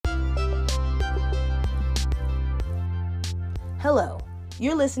Hello,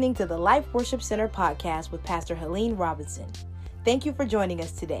 you're listening to the Life Worship Center podcast with Pastor Helene Robinson. Thank you for joining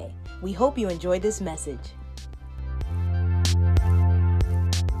us today. We hope you enjoyed this message.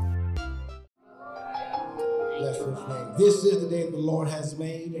 Bless his name. This is the day the Lord has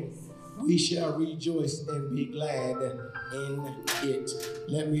made, and we shall rejoice and be glad in it.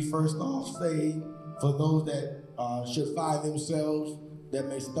 Let me first off say, for those that should find themselves, that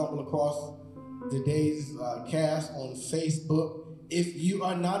may stumble across today's cast on Facebook, if you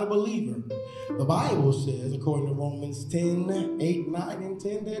are not a believer, the Bible says, according to Romans 10, 8, 9, and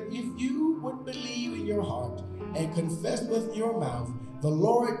 10, that if you would believe in your heart and confess with your mouth the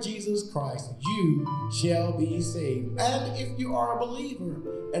Lord Jesus Christ, you shall be saved. And if you are a believer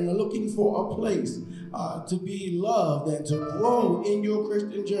and are looking for a place to be loved and to grow in your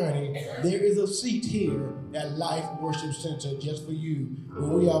Christian journey, there is a seat here at Life Worship Center just for you, where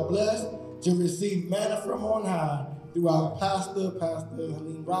we are blessed to receive manna from on high through our Pastor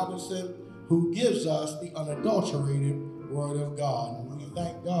Helene Robinson, who gives us the unadulterated Word of God. And we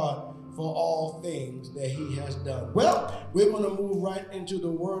thank God for all things that he has done. Well, we're going to move right into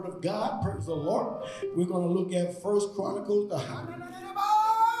the Word of God. Praise the Lord. We're going to look at 1 Chronicles,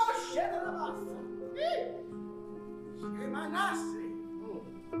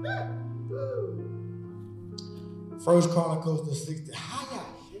 First Chronicles, the 60th.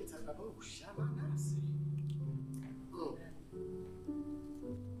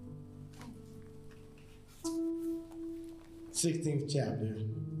 16th chapter,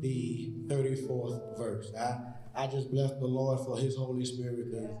 the 34th verse. I just bless the Lord for his Holy Spirit,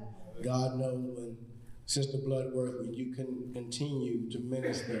 because God knows when Sister Bloodworth, when you can continue to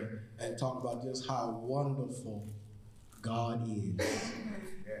minister and talk about just how wonderful God is.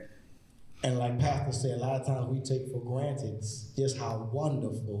 And like Pastor said, a lot of times we take for granted just how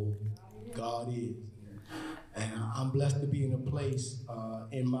wonderful God is. And I'm blessed to be in a place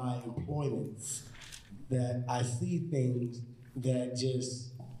in my employments that I see things that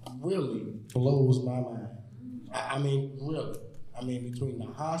just really blows my mind. I mean, really. I mean, between the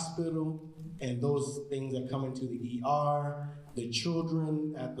hospital and those things that come into the ER, the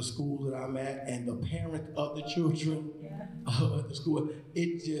children at the school that I'm at, and the parent of the children at the school,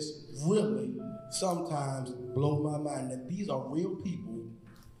 it just really sometimes blows my mind that these are real people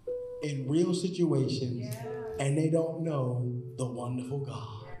in real situations, and they don't know the wonderful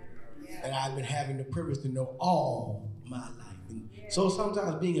God. And I've been having the privilege to know all my life. And so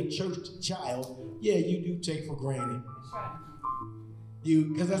sometimes being a church child, you do take for granted.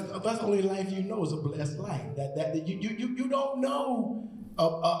 Because that's the only life you know is a blessed life. That you don't know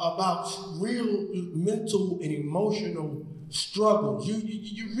about real mental and emotional struggles.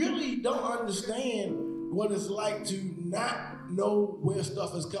 You really don't understand what it's like to not know where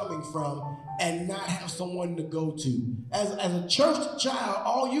stuff is coming from and not have someone to go to. As a church child,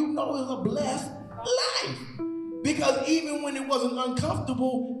 all you know is a blessed life. Because even when it wasn't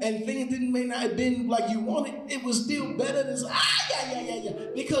uncomfortable and things may not have been like you wanted, it was still better than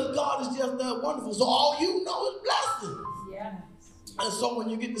because God is just that wonderful. So all you know is blessings. Yeah. And so when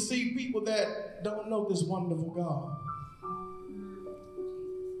you get to see people that don't know this wonderful God,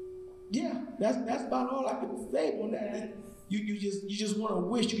 that's about all I can say on that. You just want to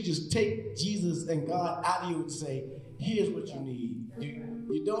wish you could just take Jesus and God out of you and say, here's what you need.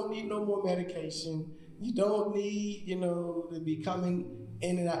 You don't need no more medication. You don't need, to be coming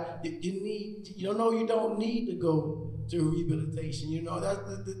in and out. You don't need to go to rehabilitation.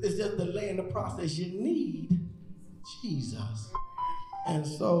 It's just delay in the process. You need Jesus. And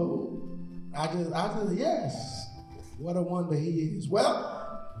so I just yes, what a wonder he is. Well,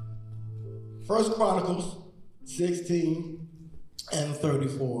 1 Chronicles 16 and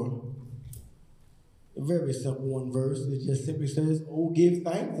 34. A very simple one verse. It just simply says, "Oh, give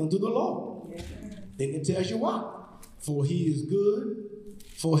thanks unto the Lord." Yeah. Then it tells you what? For he is good,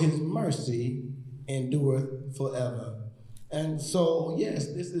 for his mercy endureth forever. And so, yes,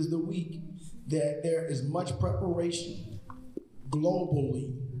 this is the week that there is much preparation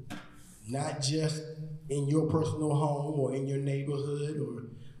globally, not just in your personal home or in your neighborhood or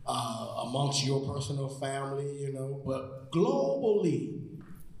amongst your personal family, but globally,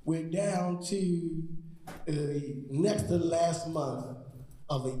 we're down to the next to last month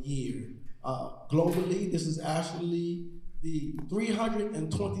of the year. Globally, this is actually the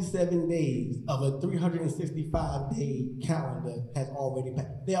 327 days of a 365-day calendar has already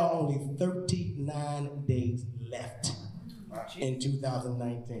passed. There are only 39 days left in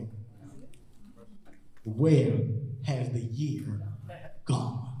 2019. Where has the year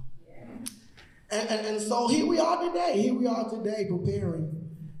gone? And so here we are today. Preparing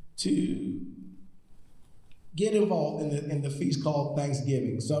to get involved in the feast called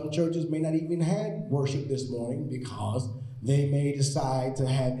Thanksgiving. Some churches may not even have worship this morning because they may decide to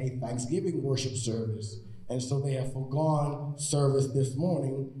have a Thanksgiving worship service. And so they have forgone service this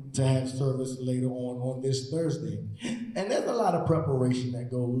morning to have service later on this Thursday. And there's a lot of preparation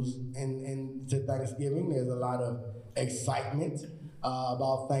that goes into Thanksgiving. There's a lot of excitement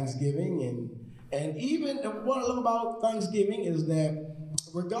about Thanksgiving. And even what I love about Thanksgiving is that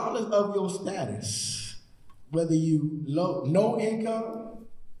regardless of your status, whether you no income,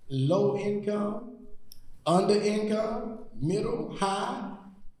 low income, under income, middle, high,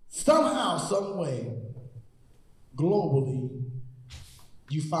 somehow, some way, globally,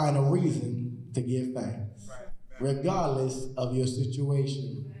 you find a reason to give thanks, regardless of your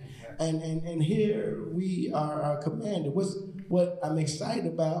situation. And here we are commanded. What I'm excited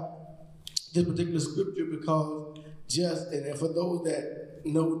about this particular scripture, because and for those that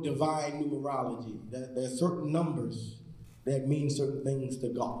know divine numerology, that there are certain numbers that mean certain things to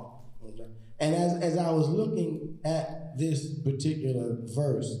God. Okay? And as I was looking at this particular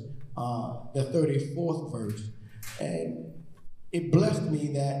verse, the 34th verse, and it blessed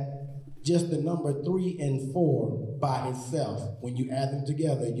me that just the number 3 and 4 by itself, when you add them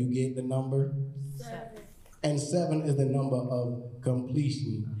together, you get the number 7. And 7 is the number of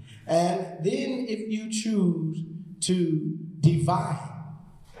completion. And then if you choose to divide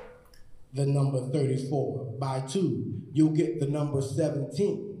the number 34 by 2, you'll get the number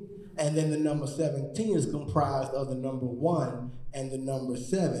 17. And then the number 17 is comprised of the number 1 and the number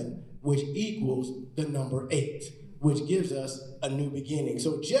 7, which equals the number 8, which gives us a new beginning.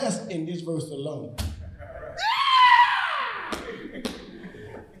 So just in this verse alone,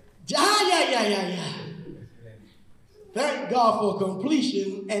 thank God for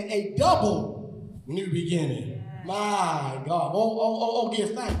completion and a double new beginning. My God. Oh,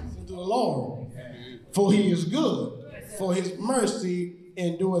 give thanks unto the Lord, for he is good, for his mercy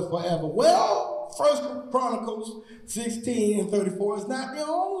endureth forever. Well, 1 Chronicles 16 and 34 is not the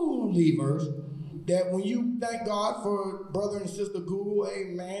only verse that when you thank God for brother and sister Google,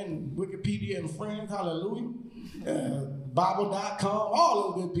 amen, Wikipedia and friends, hallelujah, Bible.com,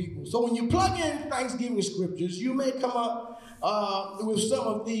 all those good people. So when you plug in Thanksgiving scriptures, you may come up with some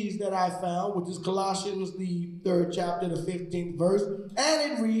of these that I found, which is Colossians, the 3rd chapter, the 15th verse.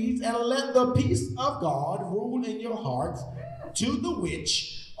 And it reads, and let the peace of God rule in your hearts, to the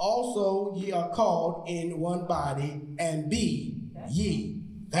which also ye are called in one body, and be ye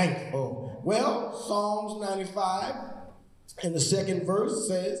thankful. Well, Psalms 95 in the 2nd verse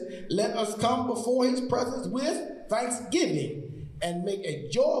says, let us come before his presence with thanksgiving and make a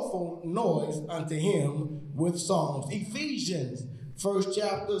joyful noise unto him with psalms. Ephesians 1st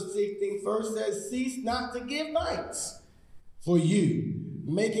chapter 16th verse says, cease not to give thanks for you,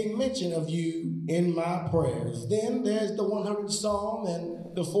 making mention of you in my prayers. Then there's the 100th Psalm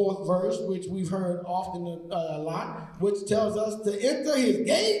and the 4th verse, which we've heard often a lot, which tells us to enter his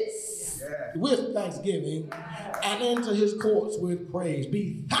gates with thanksgiving and enter his courts with praise.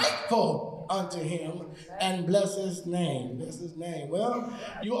 Be thankful unto him and bless his name. Bless his name. Well,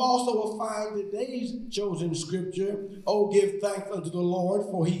 you also will find today's chosen scripture, oh, give thanks unto the Lord,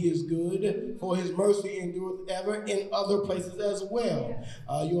 for he is good, for his mercy endureth ever, in other places as well.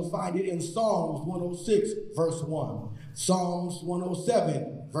 You'll find it in Psalms 106, verse 1, Psalms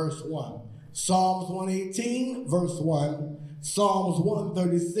 107, verse 1, Psalms 118, verse 1, Psalms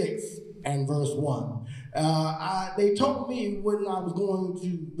 136, and verse 1. They told me when I was going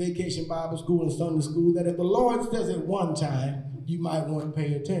to vacation Bible school and Sunday school that if the Lord says it one time, you might want to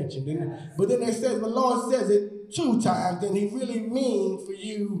pay attention. But then they said if the Lord says it 2 times, then he really means for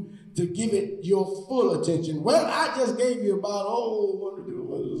you to give it your full attention. Well, I just gave you about,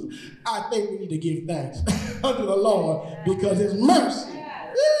 I think we need to give thanks unto the Lord because his mercy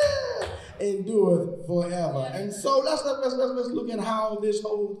endureth forever. And so let's look at how this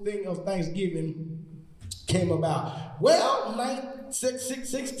whole thing of Thanksgiving came about. Well,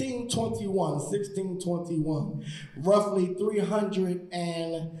 1621, roughly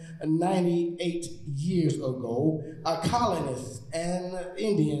 398 years ago, colonists and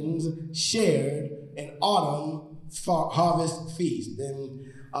Indians shared an autumn harvest feast. And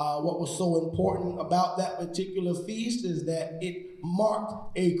what was so important about that particular feast is that it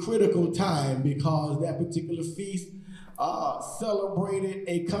marked a critical time because that particular feast celebrated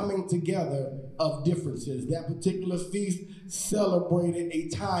a coming together of differences. That particular feast celebrated a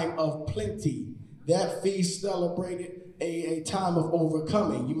time of plenty. That feast celebrated a time of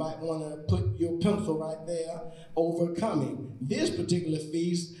overcoming. You might want to put your pencil right there, overcoming. This particular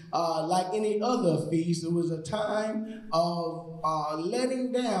feast, like any other feast, it was a time of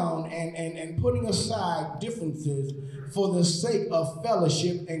letting down and putting aside differences for the sake of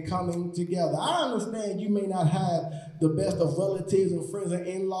fellowship and coming together. I understand you may not have the best of relatives and friends and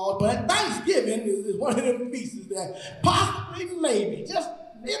in-laws, but Thanksgiving is one of them feasts that possibly, maybe, just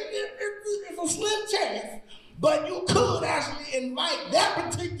it's a slim chance, but you could actually invite that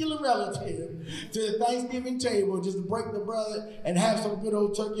particular relative to the Thanksgiving table just to break the bread and have some good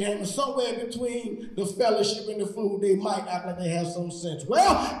old turkey ham. And somewhere between the fellowship and the food, they might act like they have some sense.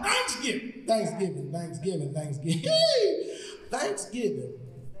 Well, Thanksgiving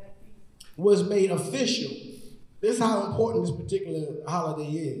was made official. This is how important this particular holiday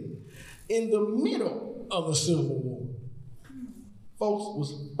is. In the middle of the Civil War, folks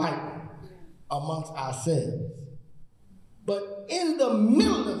was fighting amongst ourselves. But in the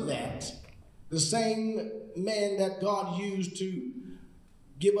middle of that, the same man that God used to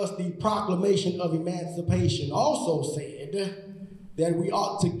give us the proclamation of emancipation also said that we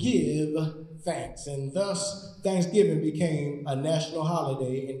ought to give thanks. And thus, Thanksgiving became a national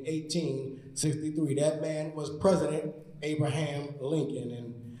holiday in 1863. That man was President Abraham Lincoln.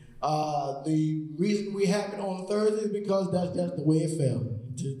 And the reason we have it on Thursday is because that's just the way it fell.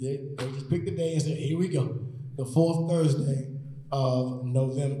 They just picked the day and said, here we go, the fourth Thursday of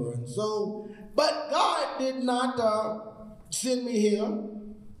November. And so, but God did not send me here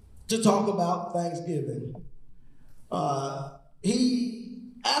to talk about Thanksgiving. He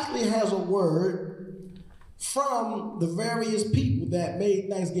actually has a word from the various people that made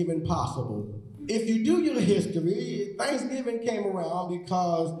Thanksgiving possible. If you do your history, Thanksgiving came around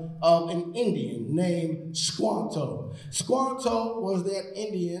because of an Indian named Squanto. Squanto was that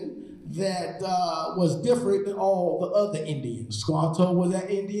Indian that was different than all the other Indians. Squanto was that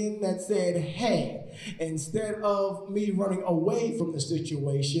Indian that said, hey, instead of me running away from the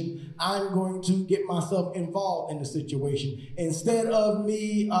situation, I'm going to get myself involved in the situation. Instead of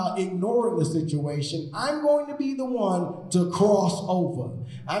me ignoring the situation, I'm going to be the one to cross over.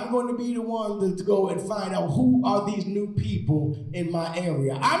 I'm going to be the one to go and find out who are these new people in my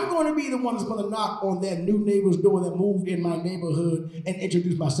area. I'm going to be the one that's going to knock on that new neighbor's door that moved in my neighborhood and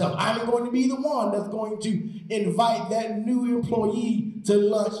introduce myself. I'm going to be the one that's going to invite that new employee to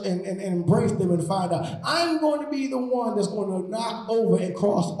lunch and embrace them and find out. I'm going to be the one that's going to knock over and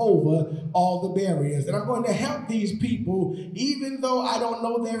cross over all the barriers. And I'm going to help these people even though I don't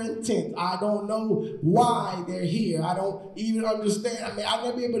know their intent. I don't know why they're here. I don't even understand. I mean, I'll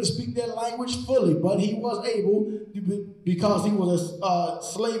never be able to speak their language fully, but he was able, because he was a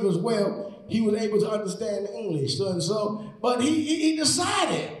slave as well, he was able to understand English. But he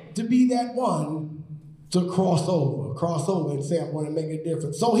decided to be that one to cross over and say, I'm going to make a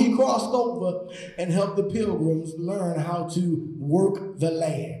difference. So he crossed over and helped the pilgrims learn how to work the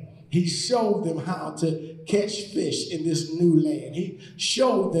land. He showed them how to catch fish in this new land. He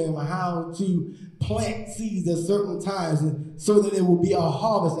showed them how to plant seeds at certain times so that there will be a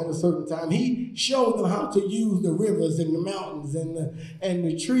harvest at a certain time. He showed them how to use the rivers and the mountains and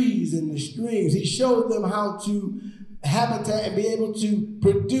the trees and the streams. He showed them how to habitat and be able to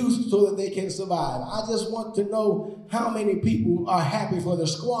produce so that they can survive. I just want to know how many people are happy for the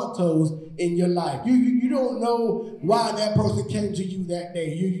Squantos in your life. You don't know why that person came to you that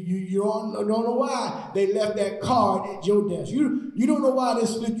day. You don't know why they left that card at your desk. You don't know why they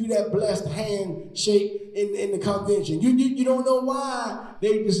slipped you that blessed handshake in the convention. You don't know why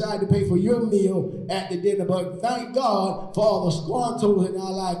they decided to pay for your meal at the dinner. But thank God for all the Squantos in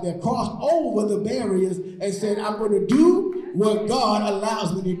our life that crossed over the barriers and said, I'm going to do what God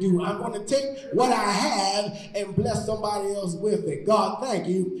allows me to do. I'm going to take what I have and bless somebody else with it. God, thank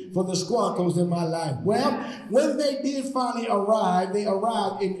you for the Squantos in my life. Well, when they did finally arrive, they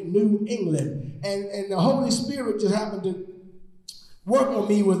arrived in New England. And the Holy Spirit just happened to work on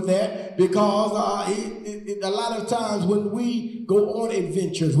me with that, because a lot of times when we go on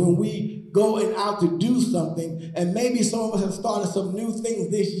adventures, when we go out to do something, and maybe some of us have started some new things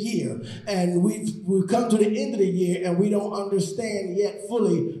this year, and we've come to the end of the year and we don't understand yet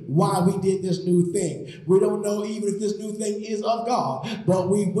fully why we did this new thing. We don't know even if this new thing is of God, but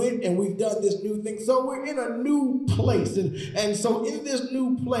we went and we've done this new thing. So we're in a new place, and so in this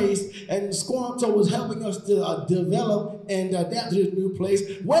new place, and Squanto was helping us to develop and adapt to this new place.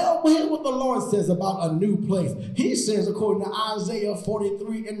 Well, here's what the Lord says about a new place. He says, according to Isaiah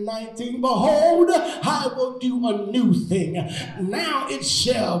 43:19, behold, I will do a new thing. Now it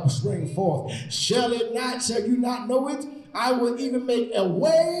shall spring forth. Shall it not? Shall you not know it? I will even make a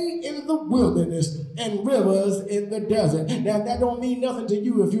way in the wilderness and rivers in the desert. Now, that don't mean nothing to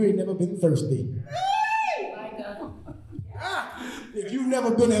you if you ain't never been thirsty. If you've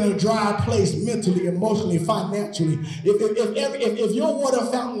never been in a dry place mentally, emotionally, financially, if your water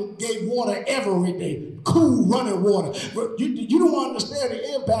fountain gave water every day, cool running water, you don't understand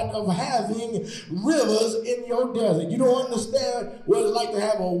the impact of having rivers in your desert. You don't understand what it's like to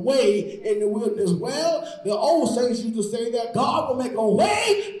have a way in the wilderness. Well, the old saints used to say that God will make a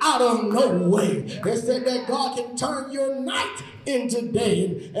way out of no way. They said that God can turn your night into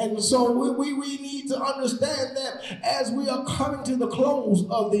day. And so we need to understand that as we are coming to the close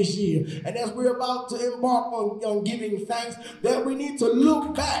of this year and as we're about to embark on giving thanks, that we need to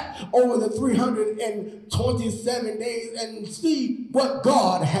look back over the 327 days and see what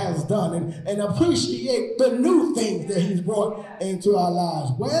God has done and appreciate the new things that he's brought into our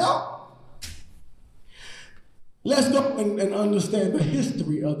lives. Well, let's go and understand the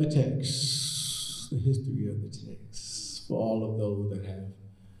history of the text. The history of the text. For all of those that have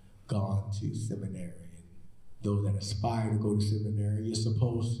gone to seminary, and those that aspire to go to seminary, you're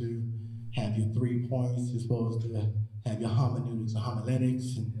supposed to have your 3 points. You're supposed to have your hermeneutics and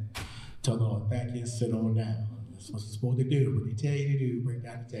homiletics, and tell the Lord, thank you, and sit on down. That's what you're supposed to do. What they tell you to do, break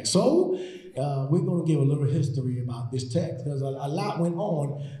down the text. So we're going to give a little history about this text, because a lot went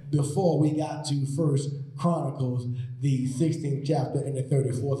on before we got to 1 Chronicles, the 16th chapter and the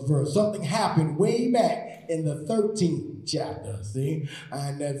 34th verse. Something happened way back in the 13th chapter, see?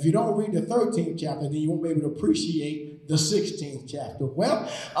 And if you don't read the 13th chapter, then you won't be able to appreciate the 16th chapter. Well,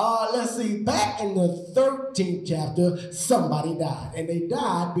 let's see. Back in the 13th chapter, somebody died. And they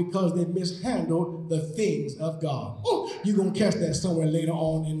died because they mishandled the things of God. Oh, you're going to catch that somewhere later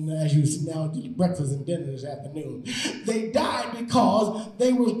on as you sit down to breakfast and dinner this afternoon. They died because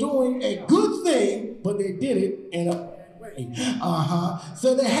they was doing a good thing, but they did it in a way.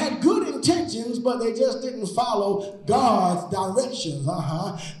 So they had good intentions, but they just didn't follow God's directions.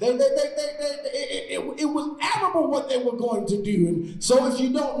 It was admirable what they were going to do. And so if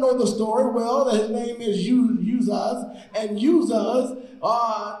you don't know the story, well, his name is Uzziah, and Uzziah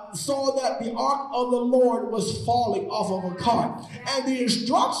saw that the ark of the Lord was falling off of a cart, and the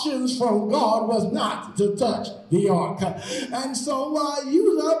instructions from God was not to touch the ark. And so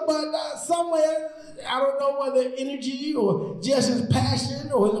Uzziah, but somewhere, I don't know whether energy or just his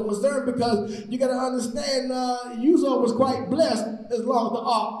passion or his concern, because you got to understand Uzziah was quite blessed as long as the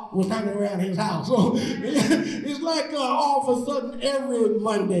ark was hanging around his house. So it's like all of a sudden every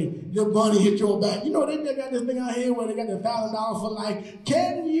Monday your money hit your back. You know, they got this thing out here where they got the $1,000 for life.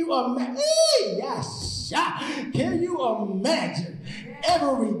 Can you imagine? Yes. Can you imagine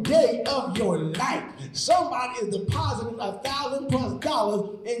every day of your life somebody is depositing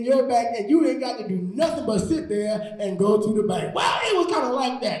 $1,000+ in your bank and you ain't got to do nothing but sit there and go to the bank? Well, it was kind of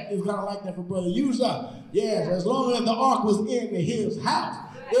like that. It was kind of like that for Brother Uzziah. Yes, as long as the ark was in his house,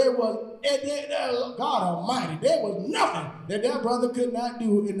 there was, God Almighty, there was nothing that brother could not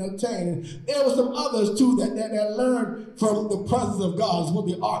do and obtain. And there were some others too that learned from the presence of God, is what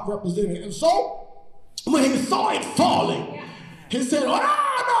the ark represented. And so when he saw it falling, he said, oh, no,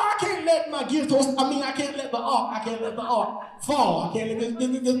 I can't let my gift, I can't let the ark fall. I can't let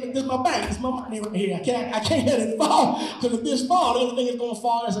this is my bank, this is my money right here. I can't let it fall, because if this falls, everything is going to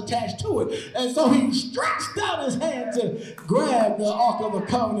fall that's attached to it. And so he stretched out his hand to grab the Ark of the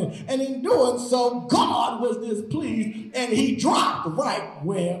Covenant, and in doing so, God was displeased, and he dropped right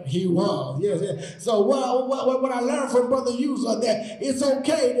where he was. Yes. So what I learned from Brother Uzziah, that it's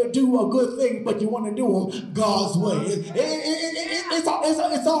okay to do a good thing, but you want to do them God's way.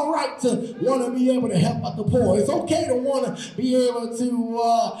 It's all right to want to be able to help out the poor. It's okay to want to be able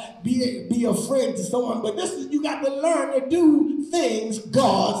to be a friend to someone, but you got to learn to do things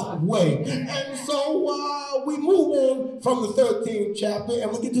God's way. And so we move on from the 13th chapter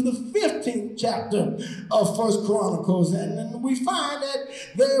and we get to the 15th chapter of 1 Chronicles, and then we find that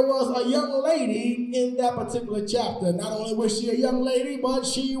there was a young lady in that particular chapter. Not only was she a young lady, but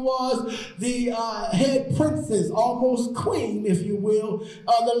she was the head princess, almost queen, if you will,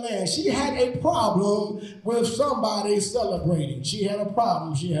 of the land. She had a problem with somebody celebrating. She had a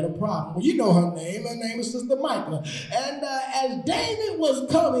problem. Well, you know her name. Her name is Sister Michal. And as David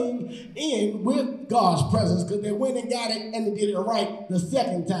was coming in with God's presence, because they went and got it and they did it right the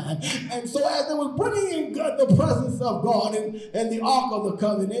second time. And so as they was bringing in the presence of God and the Ark of the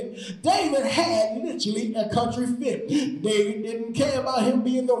Covenant, David had literally a country fit. David didn't care about him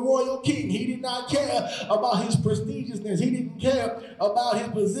being the royal king. He did not care about his prestigiousness. He didn't care about his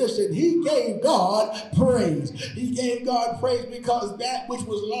position. He gave God praise. He gave God praise because that which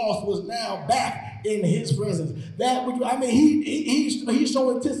was lost was now back in his presence. He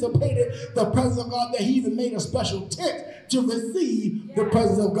so anticipated the presence of God that he even made a special tent to receive the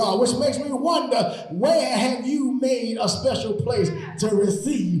presence of God, which makes me wonder, where have you made a special place to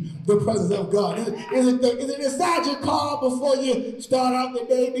receive the presence of God? Is it inside your car before you start out the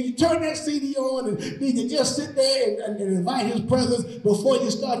day? Do you turn that CD on and do you just sit there and invite his presence before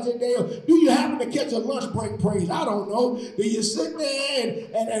you start your day? Or do you happen to catch a lunch break praise? I don't know. Do you sit there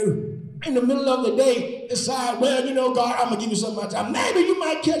and in the middle of the day decide, well, you know, God, I'm going to give you so much time. Maybe you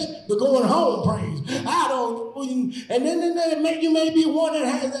might catch the going home praise. I don't know. And then you may be one that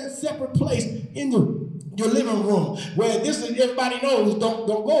has that separate place in your living room where everybody knows don't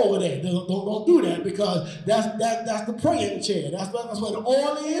go over there. Don't do that, because that's the praying chair. That's where the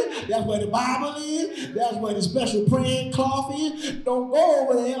oil is. That's where the Bible is. That's where the special praying cloth is. Don't go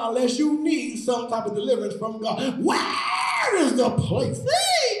over there unless you need some type of deliverance from God. Where is the place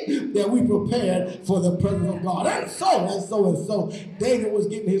that we prepared for the presence of God? And so David was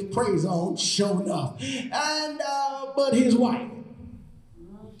getting his praise on, sure enough. But his wife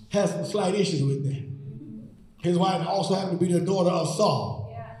has some slight issues with that. His wife also happened to be the daughter of Saul.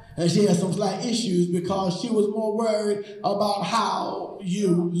 Yeah. And she had some slight issues because she was more worried about how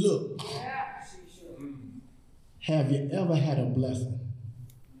you look. Yeah. Have you ever had a blessing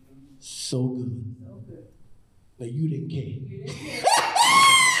so good that you didn't care?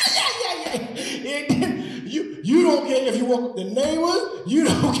 You don't care if you walk with the neighbors. You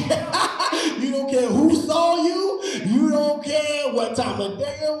don't care. You don't care who saw you. You don't care what time of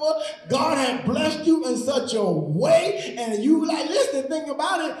day it was. God had blessed you in such a way, and you like, listen, think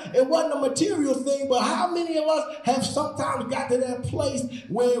about it. It wasn't a material thing, but how many of us have sometimes got to that place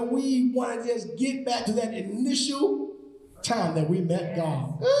where we want to just get back to that initial time that we met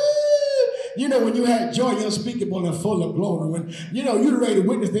God? You know, when you had joy unspeakable and full of glory, when, you know, you were ready to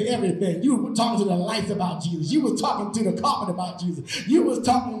witness to everything. You were talking to the lights about Jesus. You were talking to the carpet about Jesus. You was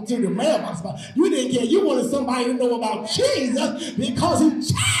talking to the mailbox about, you didn't care. You wanted somebody to know about Jesus because he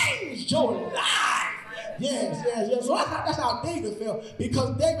changed your life. Yes. So that's how David felt,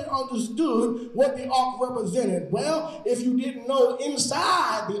 because David understood what the ark represented. Well, if you didn't know,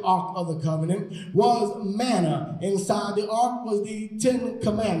 inside the ark of the covenant was manna. Inside the ark was the 10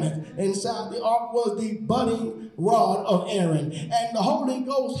 commandments. Inside the ark was the budding rod of Aaron. And the Holy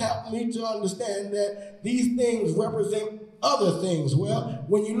Ghost helped me to understand that these things represent other things. Well,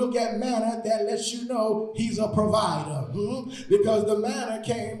 when you look at manna, that lets you know he's a provider. Because the manna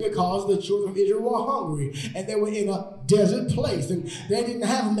came because the children of Israel were hungry and they were in a desert place, and they didn't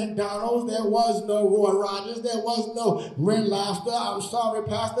have McDonald's. There was no Roy Rogers. There was no Red Lobster. I'm sorry,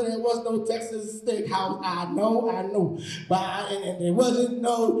 Pastor. There was no Texas Steakhouse. I know. And there wasn't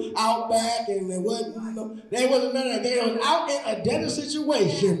no Outback, and there wasn't none of that. They were out in a desert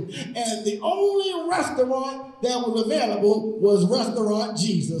situation, and the only restaurant that was available was Restaurant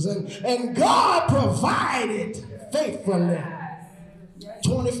Jesus. And God provided faithfully.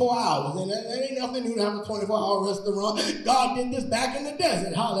 24 hours. And there ain't nothing new to have a 24-hour restaurant. God did this back in the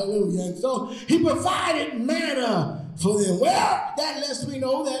desert. Hallelujah. And so he provided manna for them. Well, that lets me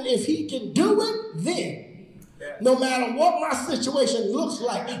know that if he can do it, then no matter what my situation looks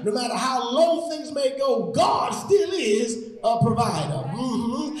like, no matter how low things may go, God still is a provider.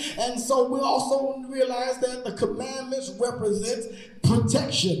 And so we also realize that the commandments represent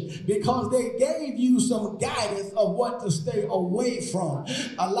protection, because they gave you some guidance of what to stay away from.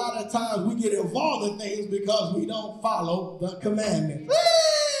 A lot of times we get involved in things because we don't follow the commandments.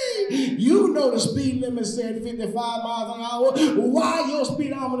 You know the speed limit said 55 miles an hour. Why your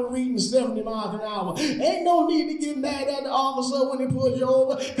speedometer reading 70 miles an hour? Ain't no need to get mad at the officer when he pulls you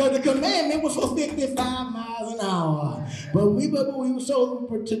over, because the commandment was for 55 miles an hour. But so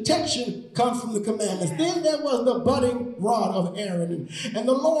protection comes from the commandments. Then there was the budding rod of Aaron. And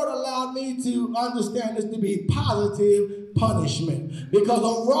the Lord allowed me to understand this to be positive punishment, because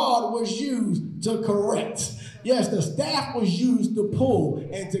a rod was used to correct. Yes, the staff was used to pull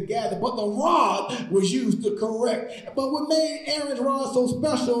and to gather, but the rod was used to correct. But what made Aaron's rod so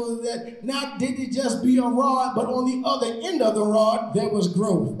special is that not did it just be a rod, but on the other end of the rod, there was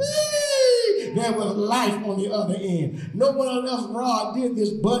growth. There was life on the other end. No one else's rod did this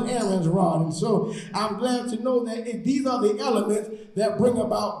but Aaron's rod. And so I'm glad to know that these are the elements that bring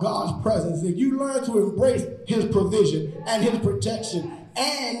about God's presence. If you learn to embrace his provision and his protection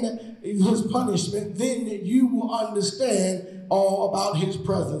and his punishment, then you will understand all about his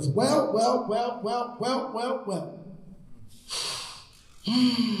presence. Well.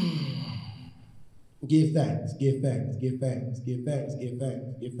 Give thanks, give thanks, give thanks, give thanks, give thanks,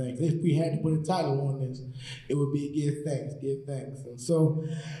 give thanks. If we had to put a title on this, it would be give thanks, give thanks. And so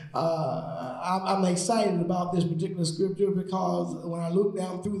I'm excited about this particular scripture because when I look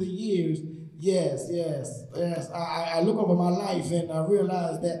down through the years, yes, I look over my life and I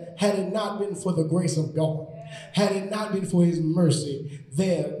realize that had it not been for the grace of God, had it not been for his mercy,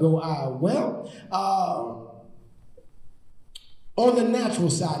 there go I. Well, on the natural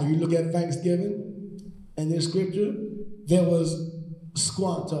side, if you look at Thanksgiving, in this scripture, there was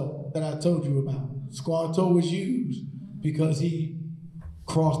Squanto that I told you about. Squanto was used because he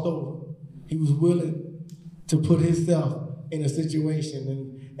crossed over. He was willing to put himself in a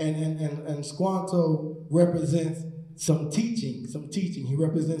situation. And Squanto represents some teaching. He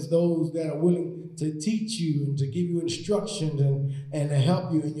represents those that are willing to teach you and to give you instructions and to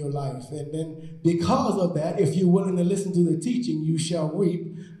help you in your life. And then because of that, if you're willing to listen to the teaching, you shall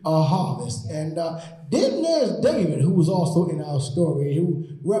reap a harvest. And then there's David, who was also in our story, who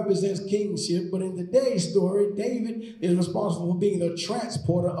represents kingship. But in today's story, David is responsible for being the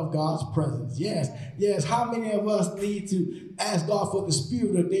transporter of God's presence. Yes. How many of us need to ask God for the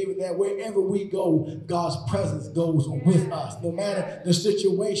spirit of David, that wherever we go, God's presence goes with us? No matter the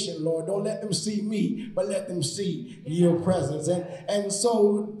situation, Lord, don't let them see me, but let them see your presence. And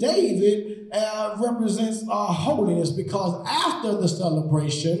so David represents our holiness, because after the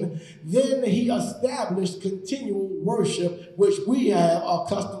celebration, then he established continual worship, which we have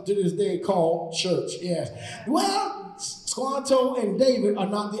accustomed to this day called church. Yes. Well, Squanto and David are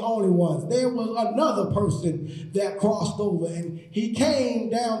not the only ones. There was another person that crossed over, and he came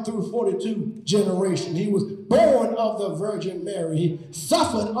down through 42 generations. He was born of the Virgin Mary. He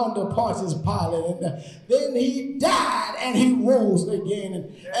suffered under Pontius Pilate, and then he died and he rose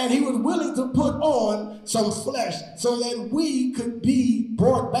again. And he was willing to put on some flesh so that we could be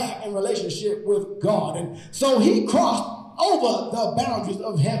brought back in relationship with God. And so he crossed over the boundaries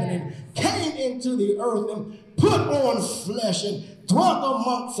of heaven and came into the earth and put on flesh and dwelt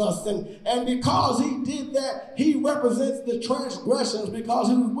amongst us. And because he did that, he represents the transgressions, because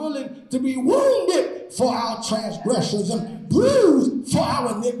he was willing to be wounded for our transgressions and bruised for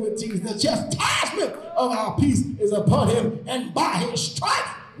our iniquities. The chastisement of our peace is upon him, and by his stripes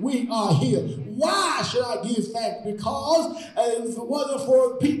we are healed. Why should I give thanks? Because if it wasn't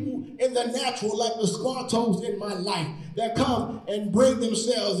for people in the natural, like the Squantos in my life, that come and bring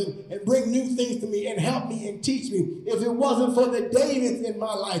themselves and bring new things to me and help me and teach me, if it wasn't for the Davids in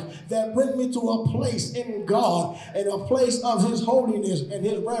my life that bring me to a place in God and a place of his holiness and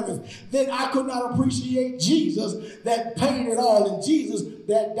his reverence, then I could not appreciate Jesus that paid it all, and Jesus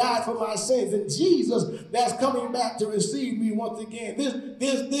that died for my sins, and Jesus that's coming back to receive me once again.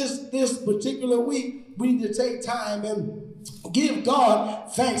 This particular week, we need to take time and give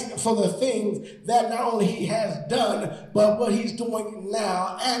God thanks for the things that not only he has done, but what he's doing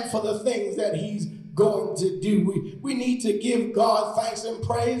now, and for the things that he's going to do. We need to give God thanks and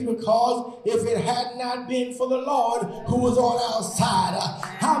praise, because if it had not been for the Lord who was on our side,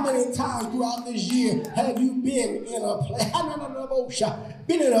 how many times throughout this year have you been in a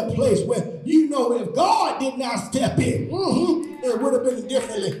place, where you know if God did not step in, it would have been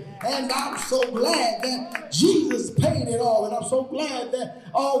differently? And I'm so glad that Jesus paid it all. And I'm so glad that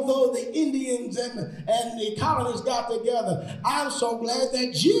although the Indians and the colonists got together, I'm so glad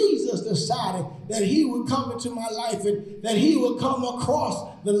that Jesus decided that he would come into my life and that he would come across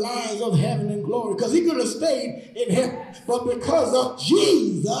the lines of heaven and glory, because he could have stayed in heaven. But because of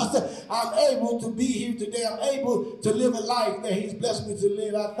Jesus, I'm able to be here today. I'm able to live a life that he's blessed me to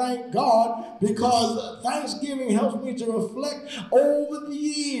live. I thank God, because Thanksgiving helps me to reflect over the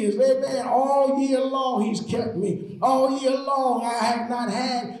years. Amen. All year long, he's kept me. All year long, I have not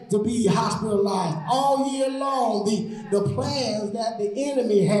had to be hospitalized. All year long, the plans that the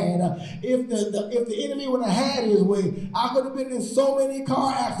enemy had, if the enemy would have had his way, I could have been in so many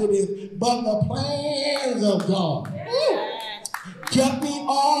car accidents. But the plans of God kept me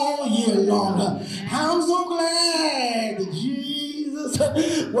all year long. I'm so glad that Jesus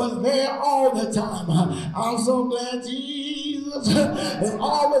was there all the time. I'm so glad Jesus has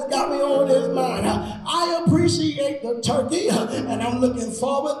always got me on his mind. I appreciate the turkey, and I'm looking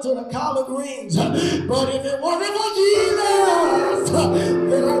forward to the collard greens. But if it wasn't for Jesus,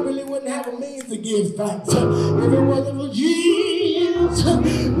 then I really wouldn't have a means to give thanks. If it wasn't for Jesus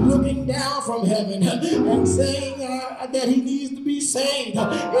looking down from heaven and saying that he needs to be saved,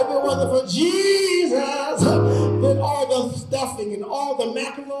 if it wasn't for Jesus, then all the stuffing and all the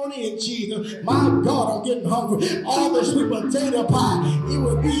macaroni and cheese, my God, I'm getting hungry, all the sweet potato pie, it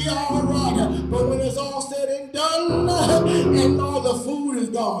would be all right. But when it's all said and done, and all the food is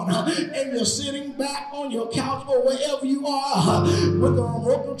gone, and if you're sitting back on your couch or wherever you are with a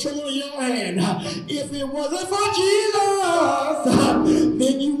remote control in your hand, if it wasn't for Jesus,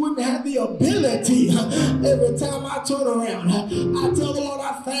 then you wouldn't have the ability. Every time I turn around, I tell the Lord,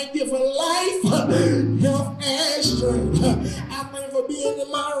 I thank you for life, health, and strength. I thank you for being in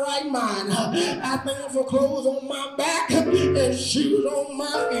my right mind. I thank you for clothes on my back and shoes on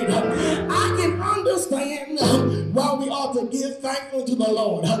my feet. I can understand why we ought to give thanks unto the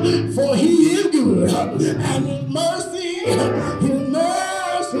Lord, for he is good, and his mercy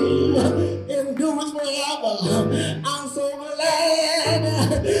endures forever. I'm so glad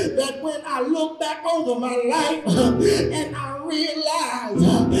that when I look back over my life and I realize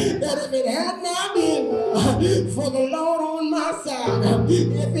that if it had not been for the Lord on my side,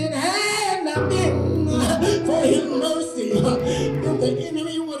 if it had not been for his mercy, then the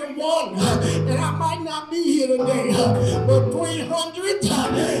enemy would have won, and I might not be here today. But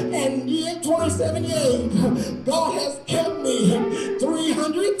 327 years, God has kept me.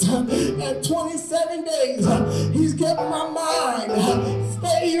 327 days, he's kept my mind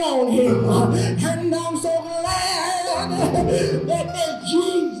stayed on him, and I'm so glad that there's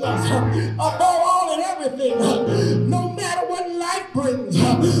Jesus above all and everything. No matter what life brings,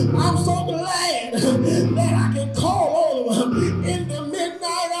 I'm so glad that I can call on him in the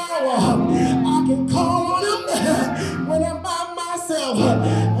midnight hour. I can call on him when I'm by myself.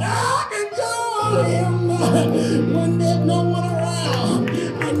 I can call on him when there's no one around.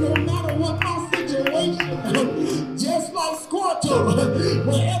 And no matter what my situation, just like Squirtle,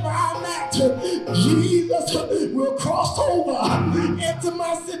 wherever I'm at, Jesus will cross over into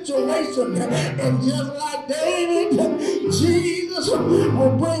my situation. And just like David, Jesus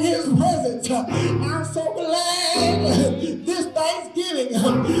will bring his presence. I'm so glad this Thanksgiving,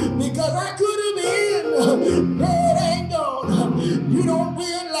 because I could have been dead and gone. You don't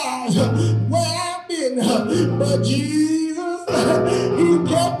realize where I've been, but Jesus, he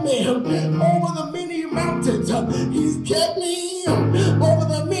kept me over the many mountains. He's kept me over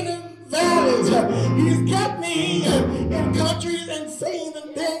the many valleys. He's kept me in countries and seen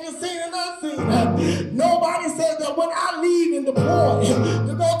and things seen and unseen. Nobody says that when I leave and deploy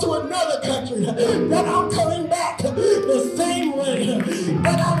to go to another country, that I'm coming back the same way. And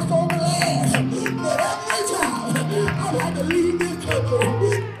I'm so glad that every time I've had to leave this country,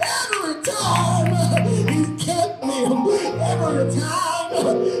 every time he's kept me, every time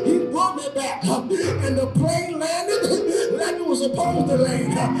he brought me back, and the plane landed like it was supposed to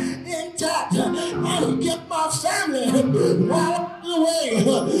land, intact, and he kept my family while I was away.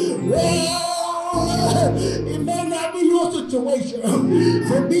 Well, it may not be your situation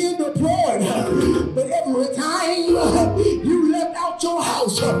for being deployed, but every time you left out your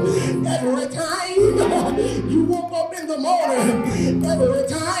house, every time you woke up in the morning, every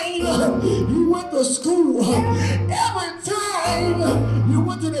time you went to school, every time you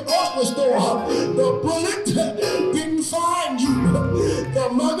went to the grocery store, the bullet didn't find you, the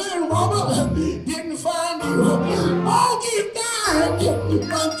mother and robber didn't find you. Oh, give thanks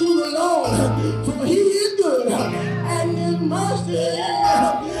unto the Lord, for he is good, and his mercy,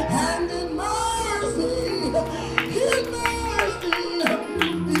 he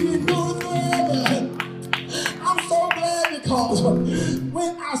endures forever. I'm so glad, because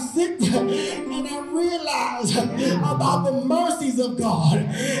when I sit and I realize about the mercies of God,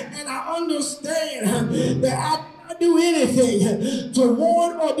 and I understand that I do anything to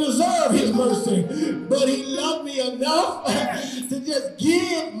warrant or deserve his mercy, but he loved me enough to just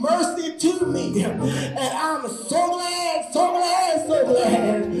give mercy to me, and I'm so glad, so glad, so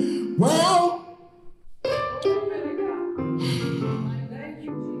glad. Well,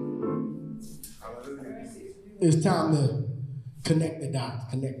 it's time to connect the dots,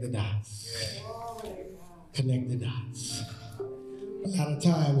 connect the dots, connect the dots. A lot of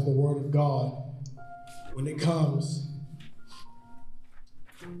times the word of God, when it comes,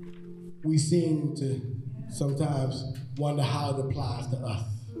 we seem to sometimes wonder how it applies to us.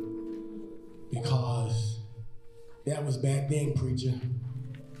 Because that was back then, preacher.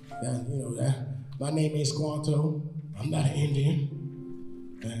 My name ain't Squanto. I'm not an Indian.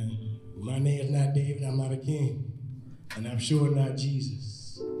 And my name is not David. I'm not a king. And I'm sure not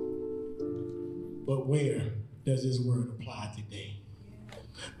Jesus. But where does this word apply today?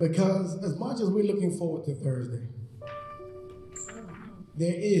 Because as much as we're looking forward to Thursday,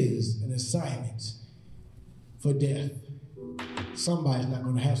 there is an assignment for death. Somebody's not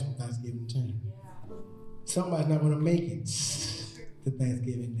going to have some Thanksgiving time. Somebody's not going to make it to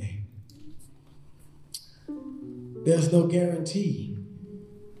Thanksgiving Day. There's no guarantee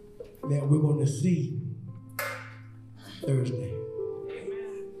that we're going to see Thursday.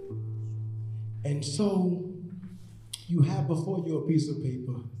 And so you have before you a piece of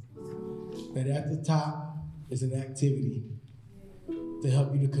paper that at the top is an activity to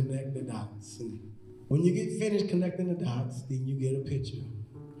help you to connect the dots. And when you get finished connecting the dots, then you get a picture.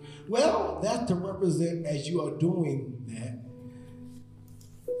 Well, that's to represent, as you are doing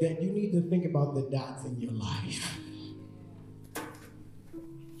that you need to think about the dots in your life.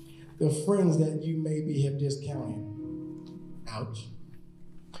 The friends that you maybe have discounted. Ouch.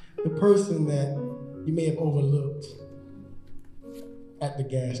 The person that you may have overlooked at the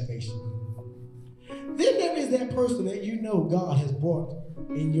gas station. Then there is that person that you know God has brought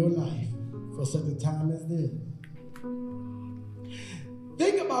in your life for such a time as this.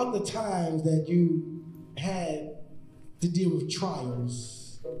 Think about the times that you had to deal with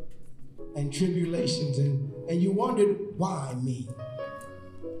trials and tribulations, and you wondered, why me?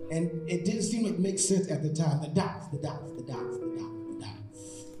 And it didn't seem like it makes sense at the time. The dots.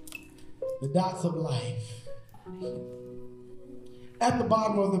 The dots of life. At the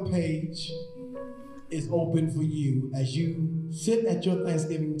bottom of the page is open for you as you sit at your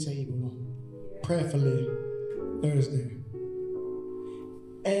Thanksgiving table, prayerfully Thursday.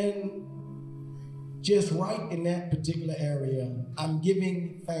 And just right in that particular area, I'm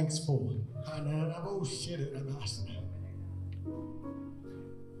giving thanks for.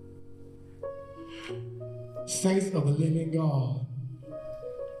 Saints of the living God,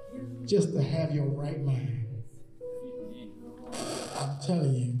 just to have your right mind. I'm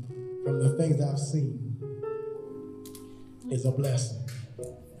telling you, from the things I've seen, is a blessing.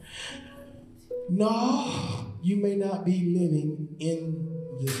 No, you may not be living in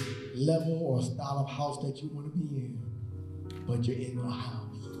the level or style of house that you want to be in, but you're in your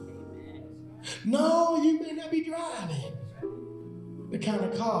house. No, you may not be driving the kind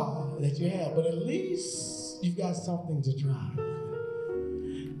of car that you have, but at least you've got something to drive.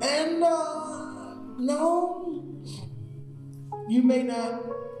 And no, you may not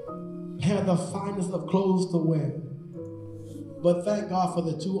have the finest of clothes to wear, but thank God for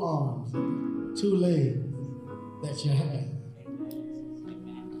the 2 arms, 2 legs that you have.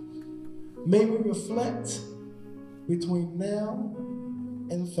 May we reflect between now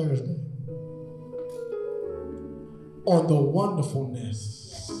and Thursday on the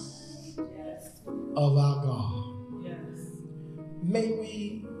wonderfulness of our God. May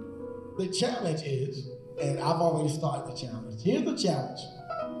we, the challenge is, and I've already started the challenge. Here's the challenge.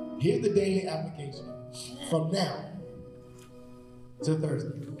 Here's the daily application. From now to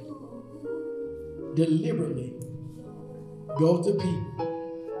Thursday, deliberately go to people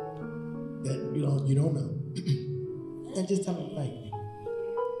that you don't know and just tell them thank you.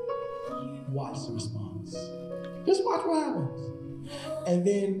 Watch the response. Just watch what happens. And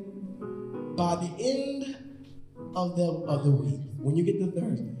then by the end of the week, when you get to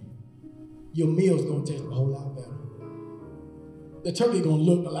Thursday, your meal's gonna taste a whole lot better. The turkey gonna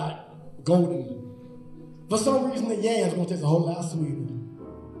look a lot golden. For some reason, the yam's gonna taste a whole lot sweeter.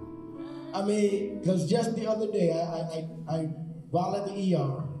 I mean, because just the other day, I while at the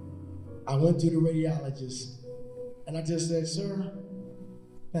ER, I went to the radiologist, and I just said, "Sir,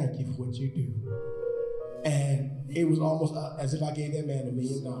 thank you for what you do." And it was almost as if I gave that man $1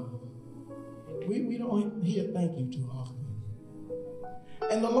 million. We don't hear thank you too often.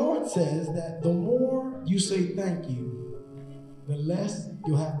 And the Lord says that the more you say thank you, the less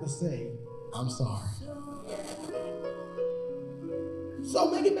you'll have to say, I'm sorry. So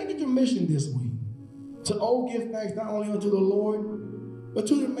make it your mission this week to give thanks not only unto the Lord, but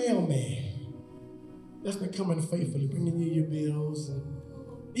to the mailman that's been coming faithfully, bringing you your bills. And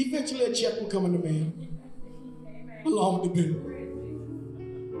eventually a check will come in the mail along with the bill.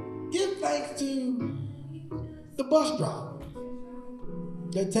 Give thanks to the bus driver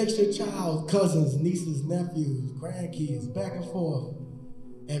that takes your child, cousins, nieces, nephews, grandkids back and forth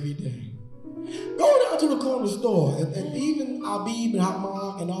every day. Go down to the corner store and even Abib and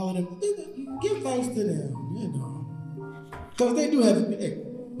Hamad and all of them, give thanks to them, Because they do have,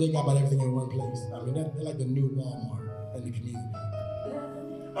 they got about everything in one place. I mean, they're like the new Walmart in the community.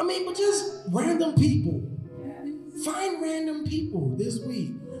 I mean, but just random people. Find random people this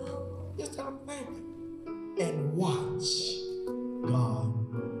week. Just tell them thank you. And watch God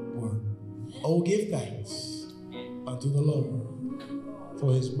work. Oh, give thanks unto the Lord,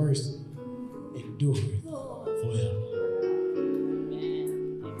 for his mercy endureth forever.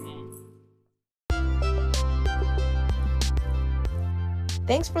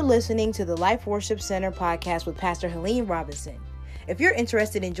 Thanks for listening to the Life Worship Center podcast with Pastor Helene Robinson. If you're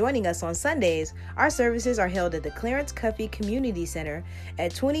interested in joining us on Sundays, our services are held at the Clarence Cuffey Community Center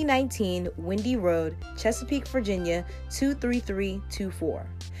at 2019 Windy Road, Chesapeake, Virginia 23324.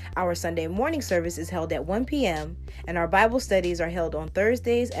 Our Sunday morning service is held at 1 p.m., and our Bible studies are held on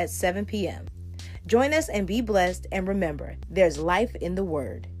Thursdays at 7 p.m. Join us and be blessed, and remember, there's life in the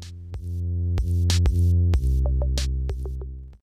Word.